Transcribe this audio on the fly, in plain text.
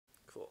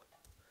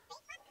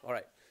All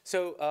right.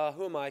 So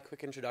who am I?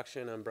 Quick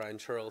introduction. I'm Brian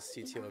Chirls,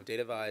 CTO of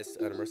Datavise,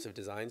 an immersive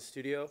design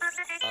studio.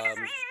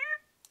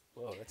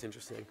 Whoa, that's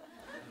interesting.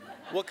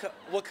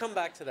 We'll come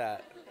back to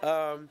that.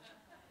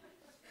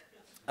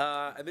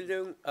 I've been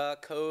doing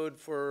code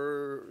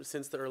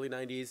since the early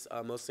 90s,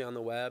 mostly on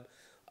the web.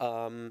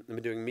 I've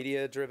been doing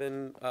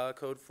media-driven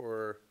code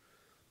for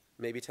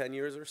maybe 10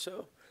 years or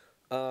so.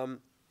 I'm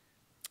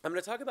going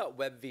to talk about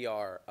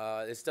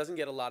WebVR. This doesn't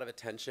get a lot of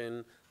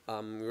attention.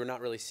 We're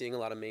not really seeing a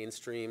lot of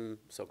mainstream,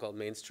 so-called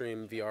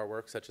mainstream VR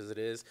work, such as it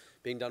is,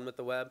 being done with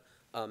the web.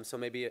 So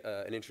maybe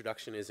an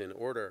introduction is in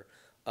order.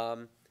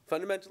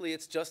 Fundamentally,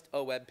 it's just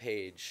a web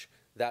page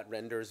that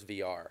renders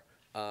VR.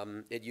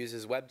 It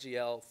uses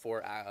WebGL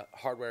for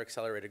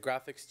hardware-accelerated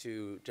graphics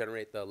to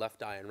generate the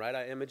left eye and right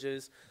eye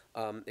images.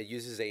 It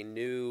uses a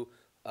new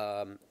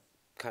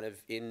kind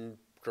of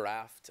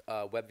in-draft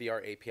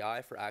WebVR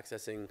API for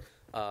accessing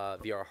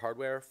VR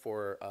hardware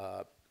for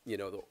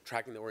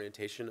tracking the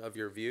orientation of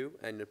your view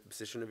and the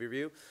position of your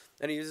view.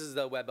 And it uses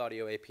the Web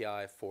Audio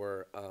API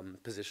for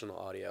positional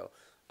audio.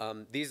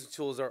 These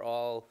tools are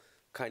all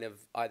kind of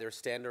either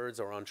standards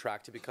or on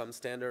track to become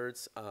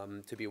standards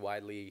to be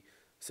widely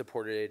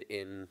supported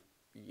in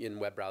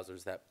web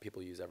browsers that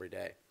people use every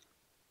day.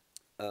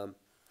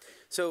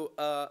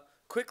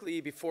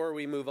 Quickly, before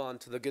we move on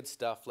to the good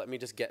stuff, let me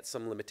just get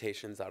some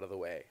limitations out of the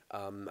way.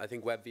 I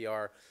think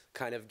WebVR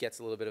kind of gets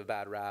a little bit of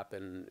bad rap,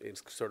 and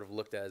it's sort of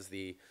looked as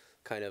the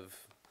kind of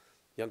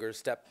younger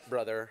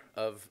stepbrother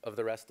of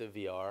the rest of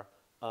VR.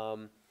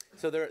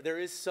 So there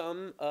is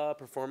some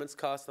performance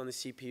cost on the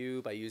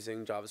CPU by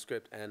using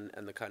JavaScript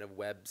and the kind of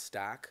web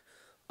stack.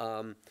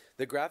 The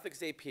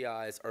graphics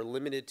APIs are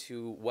limited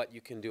to what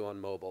you can do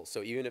on mobile.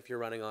 So even if you're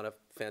running on a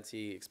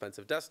fancy,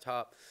 expensive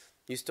desktop,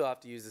 you still have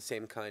to use the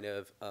same kind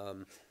of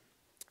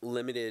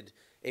limited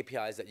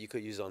APIs that you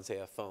could use on, say,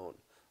 a phone,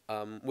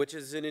 which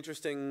is an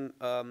interesting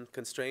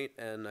constraint,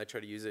 and I try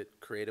to use it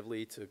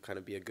creatively to kind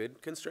of be a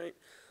good constraint.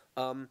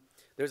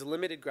 There's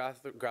limited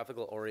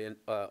graphical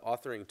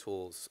authoring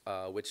tools,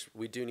 which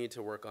we do need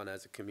to work on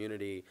as a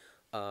community.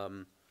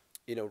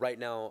 Right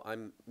now,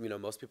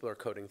 most people are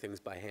coding things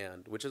by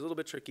hand, which is a little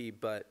bit tricky,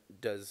 but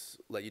does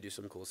let you do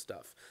some cool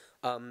stuff.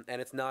 And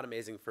it's not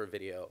amazing for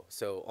video.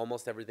 So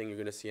almost everything you're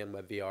going to see on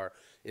WebVR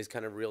is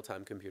kind of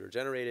real-time computer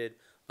generated,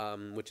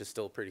 which is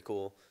still pretty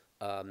cool.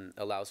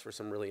 Allows for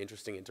some really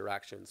interesting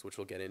interactions, which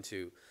we'll get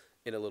into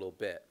in a little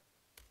bit.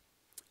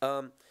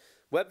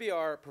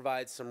 WebVR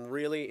provides some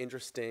really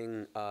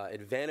interesting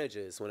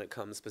advantages when it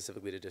comes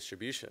specifically to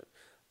distribution.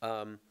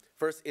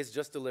 First, it's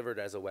just delivered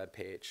as a web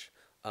page.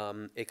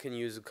 It can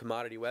use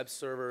commodity web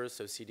servers,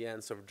 so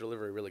CDN, server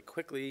delivery really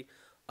quickly.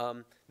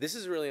 This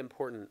is really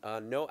important.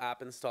 No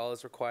app install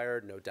is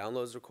required, no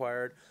downloads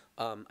required.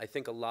 I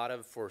think a lot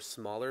of, for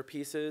smaller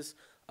pieces,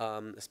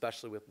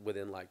 especially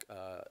within like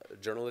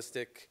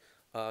journalistic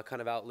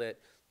kind of outlet,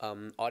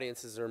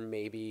 audiences are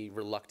maybe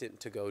reluctant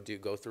to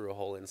go through a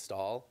whole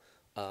install,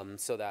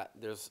 so that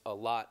there's a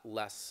lot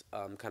less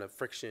kind of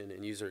friction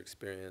in user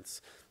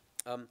experience.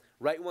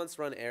 Write once,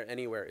 run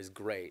anywhere is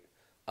great.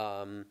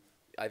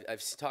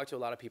 I've talked to a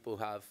lot of people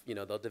who have,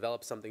 they'll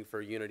develop something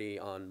for Unity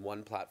on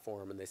one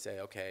platform and they say,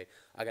 okay,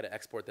 I got to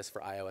export this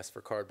for iOS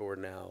for Cardboard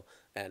now,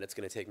 and it's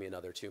going to take me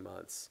another 2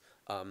 months.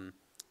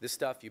 This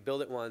stuff, you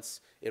build it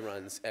once, it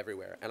runs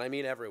everywhere. And I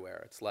mean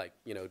everywhere. It's like,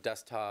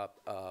 desktop,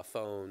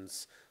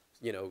 phones,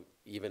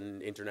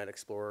 even Internet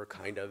Explorer,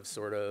 kind of,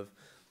 sort of.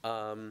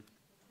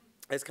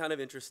 It's kind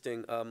of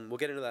interesting. We'll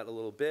get into that in a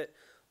little bit.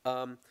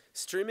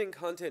 Streaming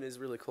content is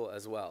really cool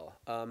as well.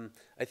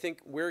 I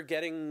think we're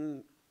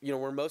getting,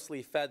 we're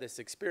mostly fed this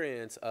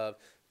experience of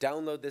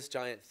download this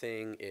giant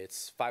thing,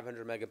 it's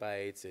 500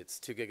 megabytes, it's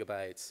 2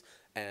 gigabytes,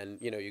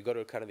 and you go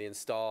to kind of the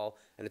install,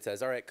 and it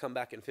says, all right, come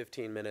back in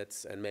 15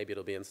 minutes, and maybe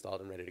it'll be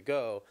installed and ready to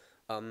go.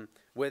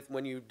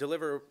 When you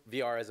deliver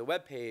VR as a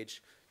web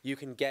page, you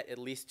can get at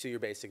least to your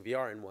basic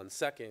VR in 1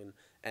 second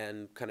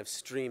and kind of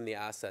stream the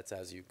assets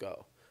as you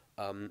go.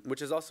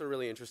 Which is also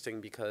really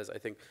interesting because I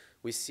think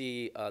we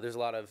see there's a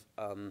lot of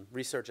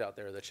research out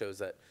there that shows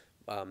that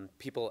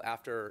people,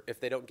 if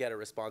they don't get a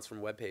response from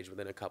a web page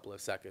within a couple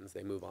of seconds,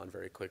 they move on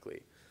very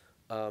quickly.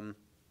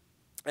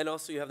 And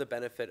also you have the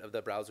benefit of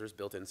the browser's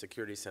built-in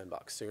security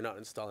sandbox. So you're not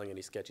installing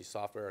any sketchy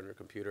software on your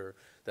computer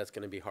that's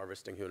going to be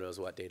harvesting who knows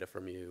what data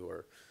from you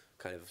or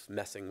kind of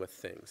messing with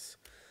things.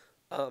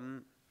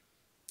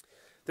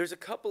 There's a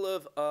couple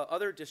of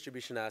other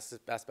distribution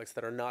aspects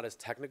that are not as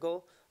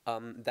technical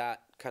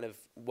that kind of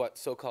what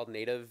so-called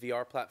native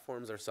VR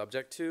platforms are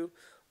subject to.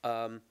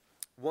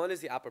 One is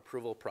the app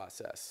approval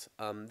process.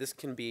 This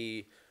can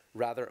be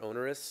rather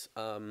onerous,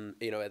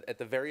 at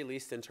the very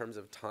least in terms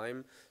of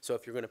time. So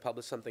if you're going to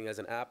publish something as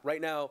an app,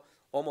 right now,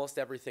 almost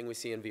everything we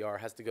see in VR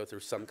has to go through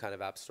some kind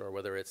of app store,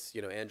 whether it's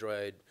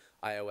Android,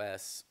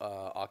 iOS,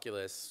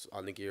 Oculus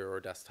on the Gear or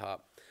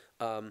desktop.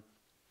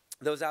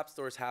 Those app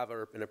stores have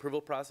an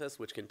approval process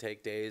which can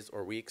take days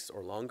or weeks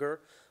or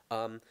longer.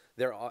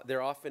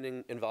 They're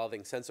often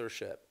involving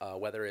censorship,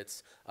 whether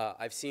it's,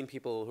 I've seen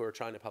people who are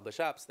trying to publish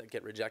apps that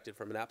get rejected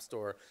from an app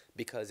store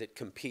because it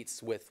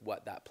competes with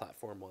what that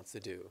platform wants to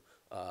do.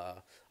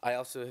 I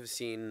also have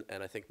seen,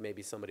 and I think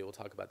maybe somebody will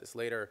talk about this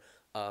later,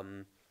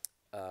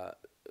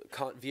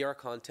 VR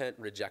content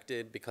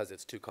rejected because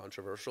it's too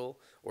controversial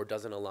or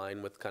doesn't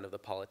align with kind of the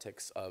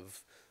politics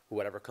of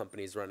whatever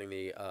company's running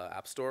the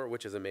app store,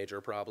 which is a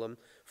major problem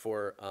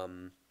for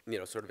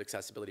sort of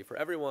accessibility for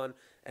everyone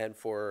and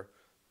for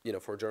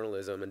for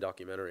journalism and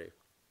documentary.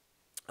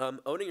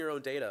 Owning your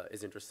own data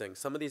is interesting.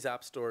 Some of these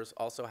app stores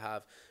also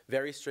have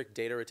very strict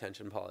data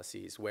retention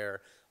policies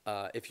where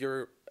if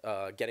you're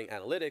getting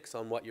analytics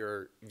on what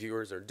your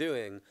viewers are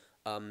doing,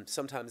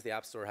 sometimes the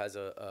app store has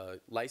a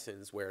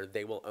license where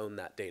they will own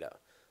that data.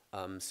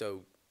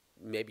 So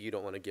maybe you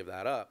don't want to give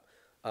that up.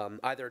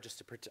 Either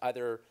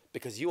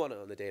because you want to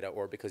own the data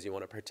or because you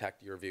want to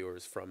protect your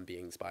viewers from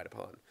being spied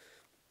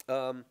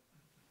upon.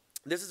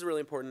 This is really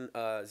important.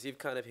 Ziv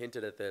kind of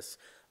hinted at this.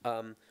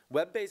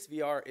 Web-based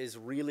VR is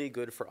really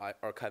good for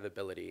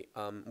archivability.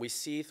 We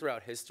see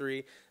throughout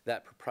history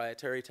that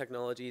proprietary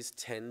technologies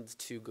tend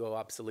to go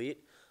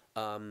obsolete,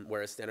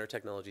 whereas standard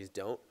technologies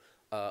don't.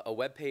 A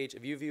web page,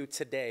 if you view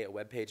today a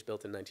web page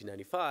built in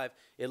 1995,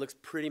 it looks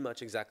pretty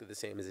much exactly the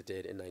same as it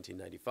did in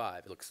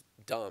 1995. It looks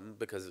dumb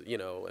because,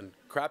 and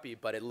crappy,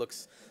 but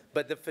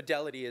but the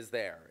fidelity is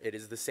there. It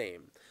is the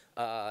same.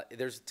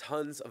 There's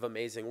tons of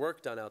amazing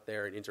work done out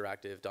there in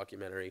interactive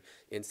documentary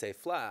in, say,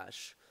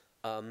 Flash,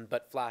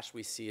 but Flash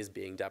we see is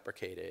being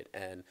deprecated,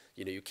 and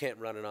you can't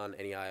run it on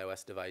any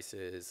iOS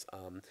devices.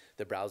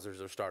 The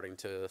browsers are starting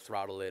to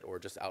throttle it or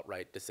just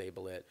outright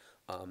disable it.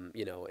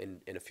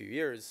 In a few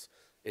years,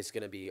 it's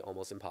going to be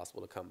almost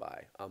impossible to come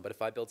by. But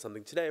if I build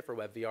something today for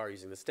WebVR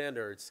using the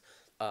standards,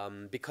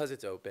 because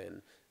it's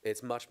open,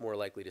 it's much more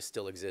likely to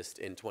still exist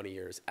in 20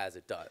 years as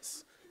it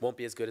does. Won't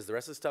be as good as the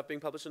rest of the stuff being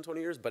published in 20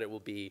 years, but it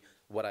will be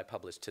what I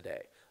published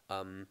today.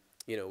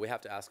 We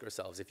have to ask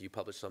ourselves, if you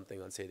publish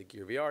something on, say, the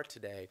Gear VR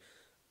today,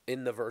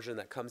 in the version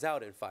that comes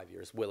out in 5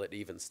 years, will it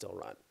even still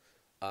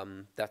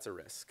run? That's a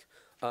risk.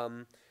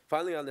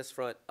 Finally, on this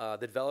front, the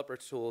developer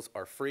tools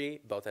are free,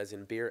 both as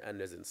in beer and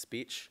as in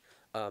speech.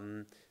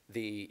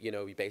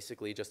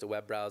 Basically just a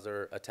web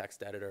browser, a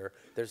text editor.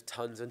 There's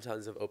tons and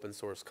tons of open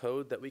source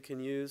code that we can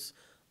use.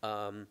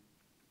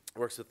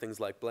 Works with things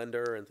like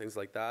Blender and things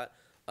like that.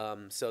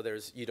 So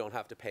you don't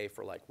have to pay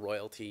for like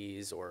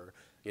royalties or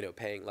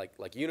paying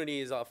like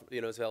Unity is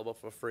is available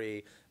for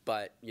free.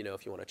 But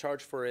if you want to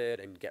charge for it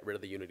and get rid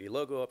of the Unity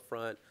logo up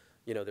front,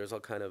 there's all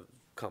kind of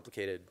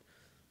complicated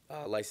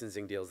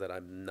licensing deals that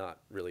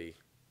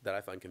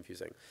I find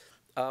confusing.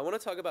 I want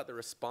to talk about the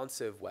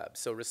responsive web.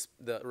 So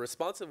the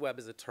responsive web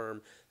is a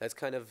term that's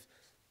kind of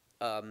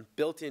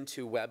built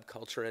into web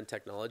culture and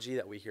technology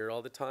that we hear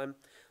all the time.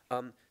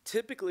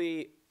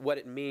 Typically, what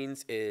it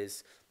means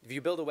is if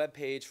you build a web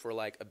page for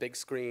like a big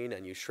screen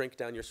and you shrink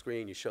down your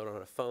screen, you show it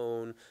on a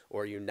phone,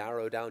 or you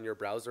narrow down your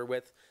browser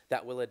width,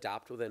 that will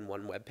adapt within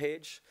one web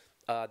page.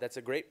 That's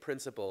a great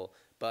principle,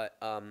 but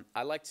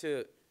I like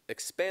to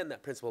expand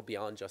that principle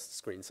beyond just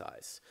screen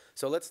size.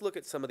 So let's look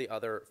at some of the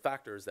other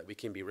factors that we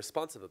can be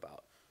responsive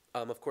about.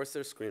 Of course,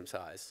 there's screen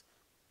size.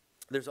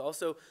 There's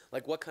also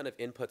like what kind of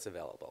inputs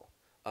available.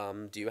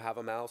 Do you have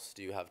a mouse?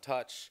 Do you have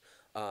touch?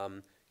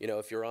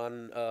 If you're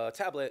on a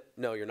tablet,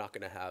 no, you're not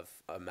going to have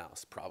a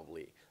mouse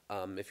probably.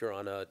 If you're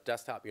on a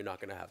desktop, you're not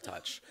going to have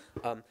touch.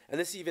 And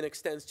this even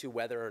extends to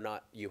whether or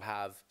not you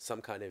have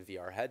some kind of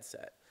VR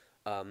headset.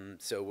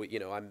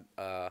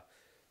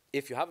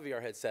 If you have a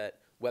VR headset,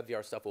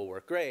 WebVR stuff will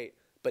work great,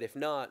 but if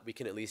not, we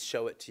can at least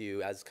show it to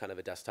you as kind of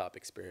a desktop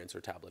experience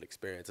or tablet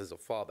experience as a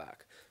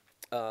fallback.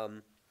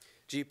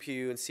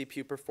 GPU and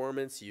CPU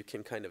performance, you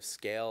can kind of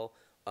scale.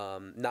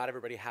 Not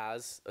everybody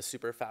has a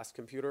super fast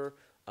computer,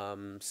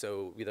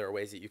 so there are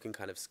ways that you can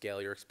kind of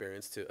scale your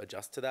experience to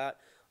adjust to that.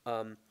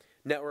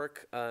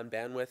 Network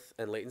bandwidth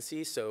and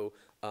latency, so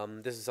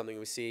this is something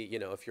we see,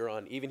 if you're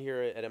on, even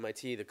here at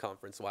MIT, the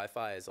conference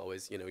Wi-Fi is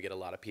always, we get a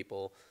lot of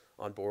people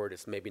on board.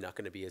 It's maybe not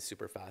going to be as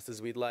super fast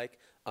as we'd like,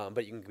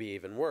 but you can be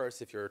even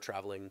worse if you're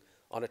traveling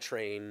on a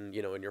train,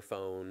 in your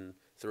phone,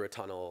 through a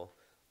tunnel.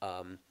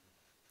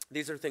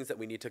 These are things that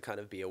we need to kind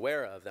of be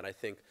aware of, that I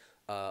think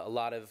a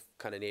lot of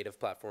kind of native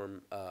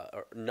platform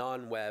or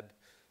non-web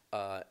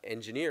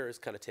engineers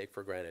kind of take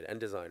for granted, and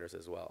designers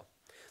as well.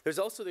 There's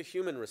also the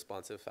human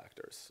responsive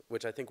factors,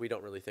 which I think we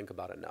don't really think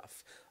about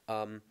enough.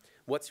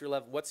 What's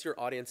your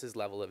audience's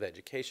level of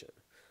education?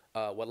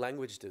 What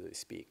language do they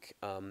speak?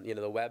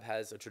 The web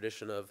has a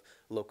tradition of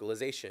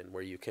localization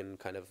where you can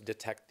kind of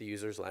detect the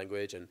user's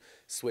language and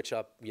switch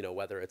up,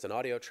 whether it's an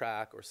audio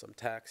track or some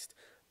text.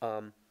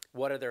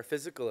 What are their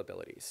physical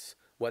abilities?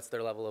 What's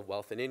their level of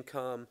wealth and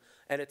income?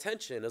 And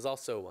attention is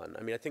also one.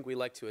 I mean, I think we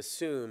like to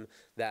assume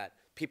that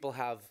people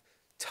have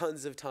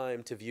tons of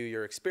time to view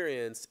your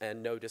experience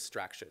and no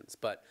distractions.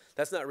 But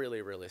that's not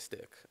really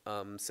realistic.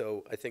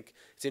 So I think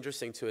it's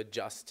interesting to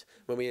adjust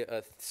when we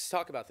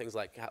talk about things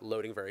like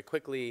loading very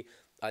quickly.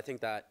 I think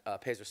that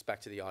pays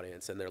respect to the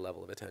audience and their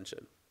level of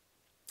attention.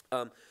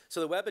 So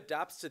the web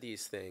adapts to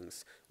these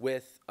things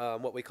with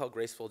what we call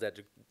graceful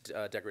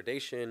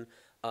degradation.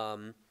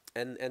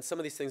 And some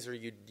of these things are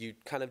you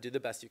kind of do the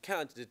best you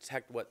can to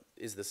detect what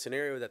is the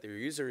scenario that your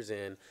user is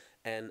in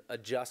and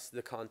adjust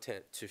the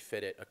content to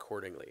fit it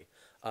accordingly.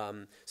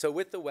 So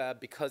with the web,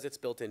 because it's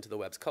built into the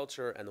web's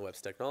culture and the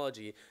web's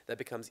technology, that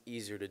becomes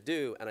easier to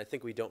do. And I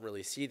think we don't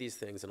really see these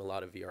things in a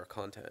lot of VR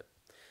content.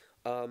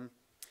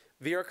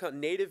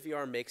 Native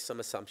VR makes some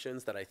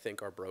assumptions that I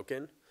think are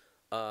broken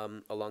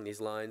along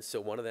these lines.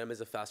 So one of them is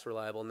a fast,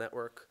 reliable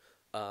network.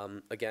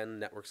 Again,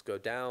 networks go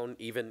down.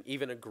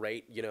 Even a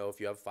great, if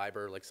you have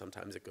fiber, like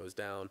sometimes it goes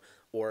down.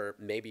 Or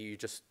maybe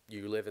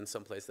you live in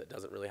some place that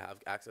doesn't really have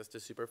access to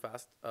super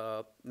fast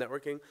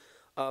networking.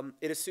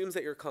 It assumes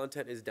that your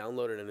content is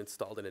downloaded and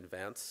installed in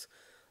advance.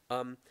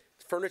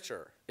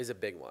 Furniture is a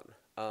big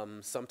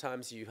one.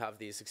 Sometimes you have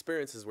these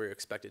experiences where you're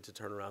expected to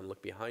turn around and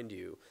look behind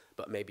you,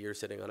 but maybe you're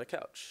sitting on a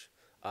couch.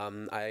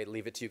 I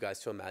leave it to you guys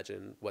to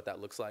imagine what that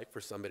looks like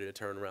for somebody to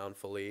turn around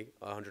fully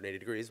 180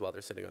 degrees while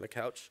they're sitting on a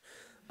couch.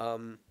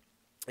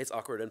 It's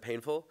awkward and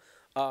painful.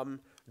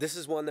 This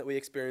is one that we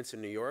experienced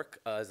in New York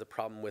as a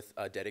problem with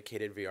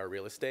dedicated VR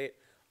real estate.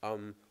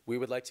 We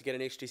would like to get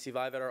an HTC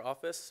Vive at our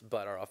office,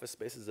 but our office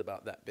space is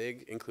about that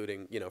big,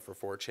 including for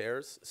 4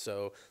 chairs.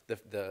 So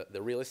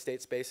the real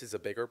estate space is a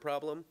bigger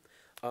problem.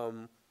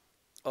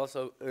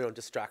 Also,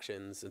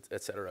 distractions,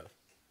 et cetera.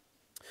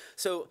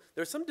 So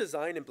there's some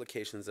design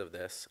implications of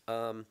this.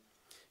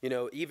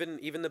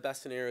 Even the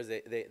best scenarios,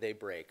 they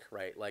break,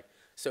 right? Like,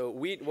 so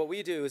what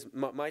we do is,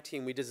 my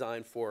team, we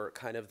design for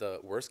kind of the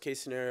worst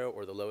case scenario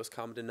or the lowest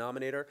common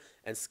denominator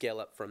and scale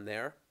up from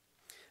there.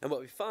 And what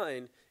we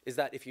find is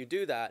that if you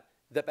do that,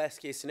 the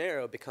best case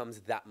scenario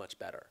becomes that much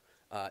better.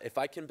 If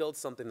I can build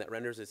something that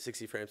renders at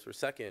 60 frames per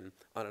second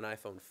on an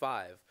iPhone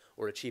 5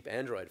 or a cheap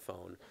Android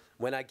phone,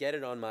 when I get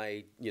it on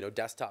my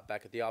desktop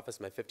back at the office,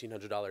 my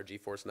 $1,500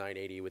 GeForce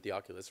 980 with the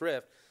Oculus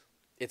Rift,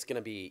 it's going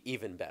to be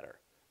even better.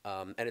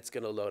 And it's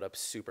going to load up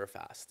super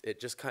fast. It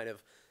just kind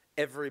of,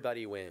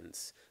 everybody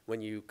wins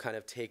when you kind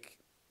of take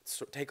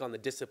on the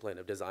discipline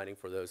of designing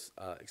for those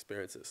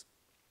experiences.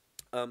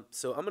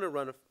 So I'm going to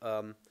run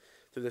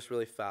through this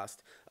really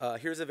fast.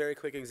 Here's a very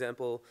quick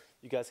example.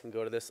 You guys can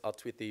go to this. I'll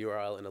tweet the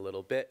URL in a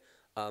little bit.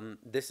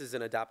 This is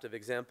an adaptive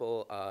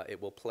example. It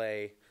will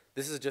play.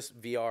 This is just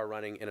VR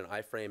running in an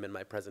iframe in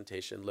my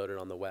presentation loaded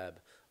on the web.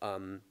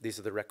 These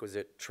are the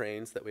requisite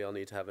trains that we all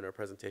need to have in our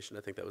presentation.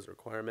 I think that was a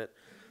requirement.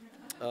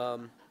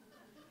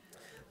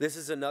 This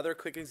is another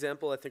quick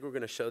example. I think we're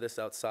going to show this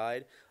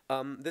outside.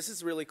 This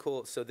is really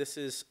cool. So this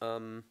is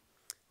some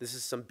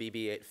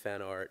BB-8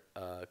 fan art.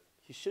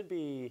 He should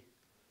be,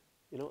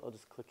 I'll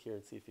just click here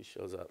and see if he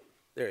shows up.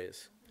 There he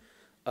is.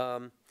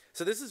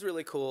 So this is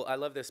really cool. I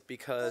love this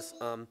because,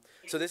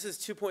 so this is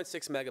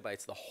 2.6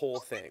 megabytes, the whole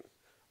thing.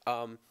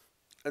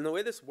 And the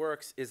way this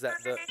works is that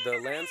the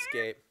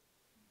landscape,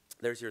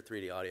 there's your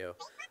 3D audio.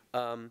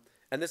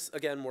 And this,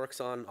 again, works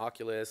on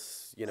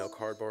Oculus,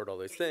 Cardboard, all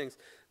those things.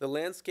 The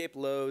landscape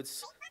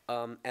loads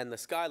and the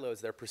sky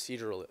loads, they're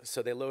procedural.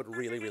 So they load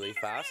really, really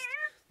fast.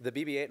 The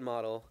BB-8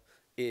 model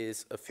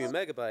is a few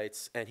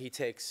megabytes, and he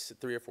takes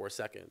 3 or 4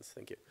 seconds.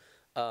 Thank you.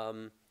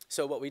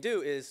 So what we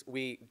do is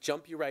we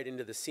jump you right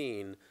into the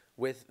scene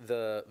with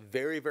the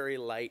very, very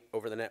light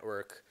over the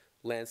network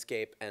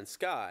landscape and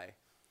sky.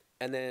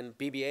 And then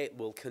BB-8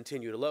 will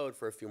continue to load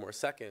for a few more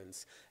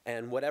seconds.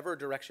 And whatever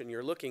direction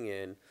you're looking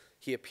in,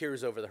 he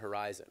appears over the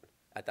horizon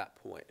at that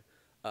point.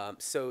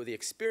 So the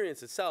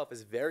experience itself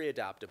is very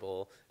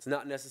adaptable. It's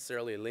not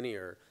necessarily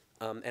linear.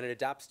 And it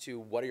adapts to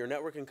what are your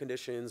networking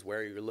conditions,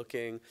 where you're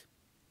looking.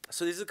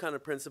 So these are the kind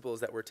of principles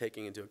that we're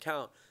taking into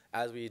account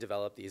as we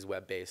develop these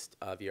web-based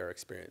VR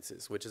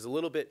experiences, which is a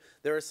little bit,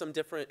 there are some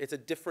different, it's a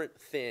different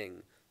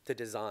thing to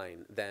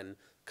design than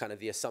kind of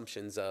the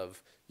assumptions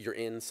of you're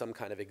in some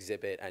kind of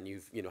exhibit and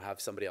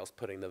have somebody else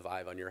putting the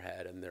Vive on your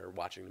head and they're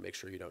watching to make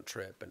sure you don't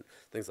trip and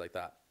things like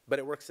that. But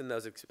it works in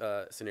those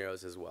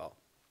scenarios as well.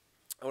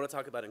 I want to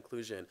talk about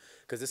inclusion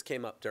because this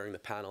came up during the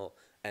panel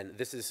and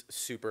this is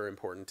super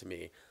important to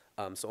me.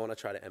 So I want to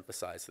try to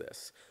emphasize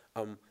this.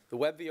 The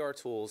WebVR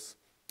tools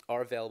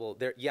are available.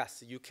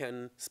 Yes, you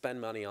can spend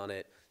money on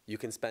it. You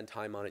can spend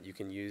time on it. You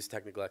can use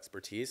technical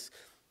expertise.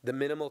 The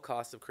minimal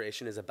cost of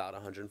creation is about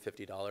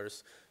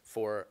 $150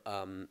 for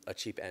a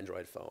cheap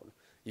Android phone.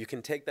 You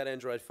can take that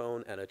Android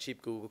phone and a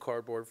cheap Google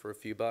Cardboard for a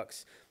few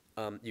bucks.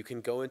 You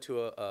can go into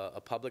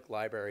a public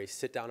library,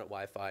 sit down at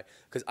Wi-Fi,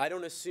 because I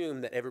don't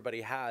assume that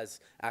everybody has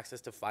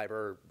access to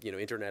fiber,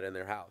 internet in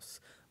their house.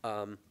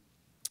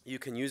 You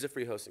can use a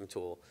free hosting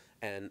tool,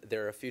 and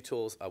there are a few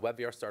tools.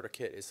 WebVR Starter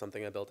Kit is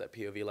something I built at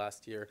POV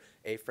last year.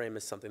 A-Frame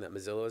is something that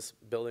Mozilla is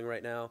building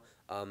right now.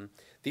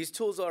 These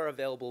tools are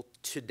available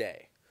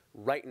today.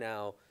 Right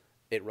now,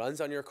 it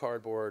runs on your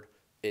Cardboard.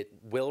 It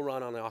will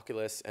run on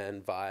Oculus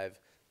and Vive.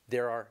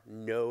 there are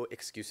no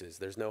excuses.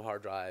 There's no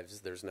hard drives.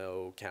 There's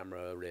no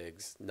camera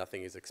rigs.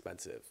 Nothing is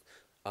expensive.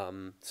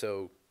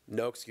 So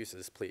no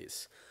excuses,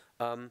 please.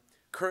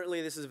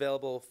 Currently, this is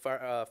available.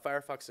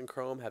 Firefox and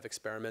Chrome have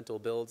experimental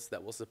builds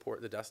that will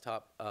support the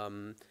desktop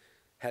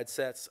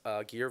headsets.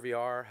 Gear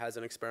VR has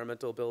an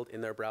experimental build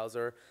in their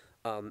browser,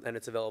 and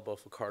it's available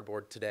for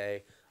Cardboard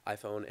today,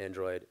 iPhone,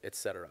 Android,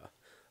 etc.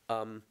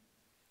 I'm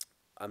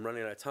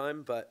running out of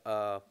time, but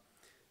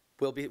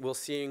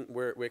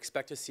we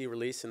expect to see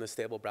release in the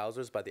stable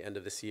browsers by the end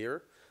of this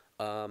year.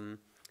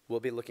 We'll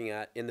be looking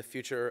at, in the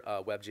future,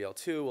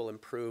 WebGL2 will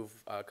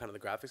improve kind of the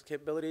graphics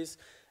capabilities.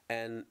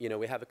 And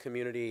we have a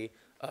community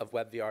of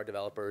WebVR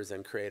developers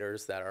and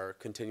creators that are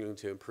continuing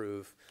to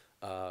improve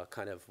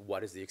kind of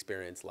what is the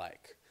experience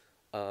like.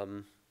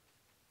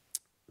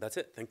 That's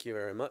it. Thank you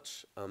very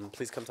much.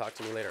 Please come talk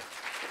to me later.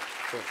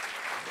 Cool.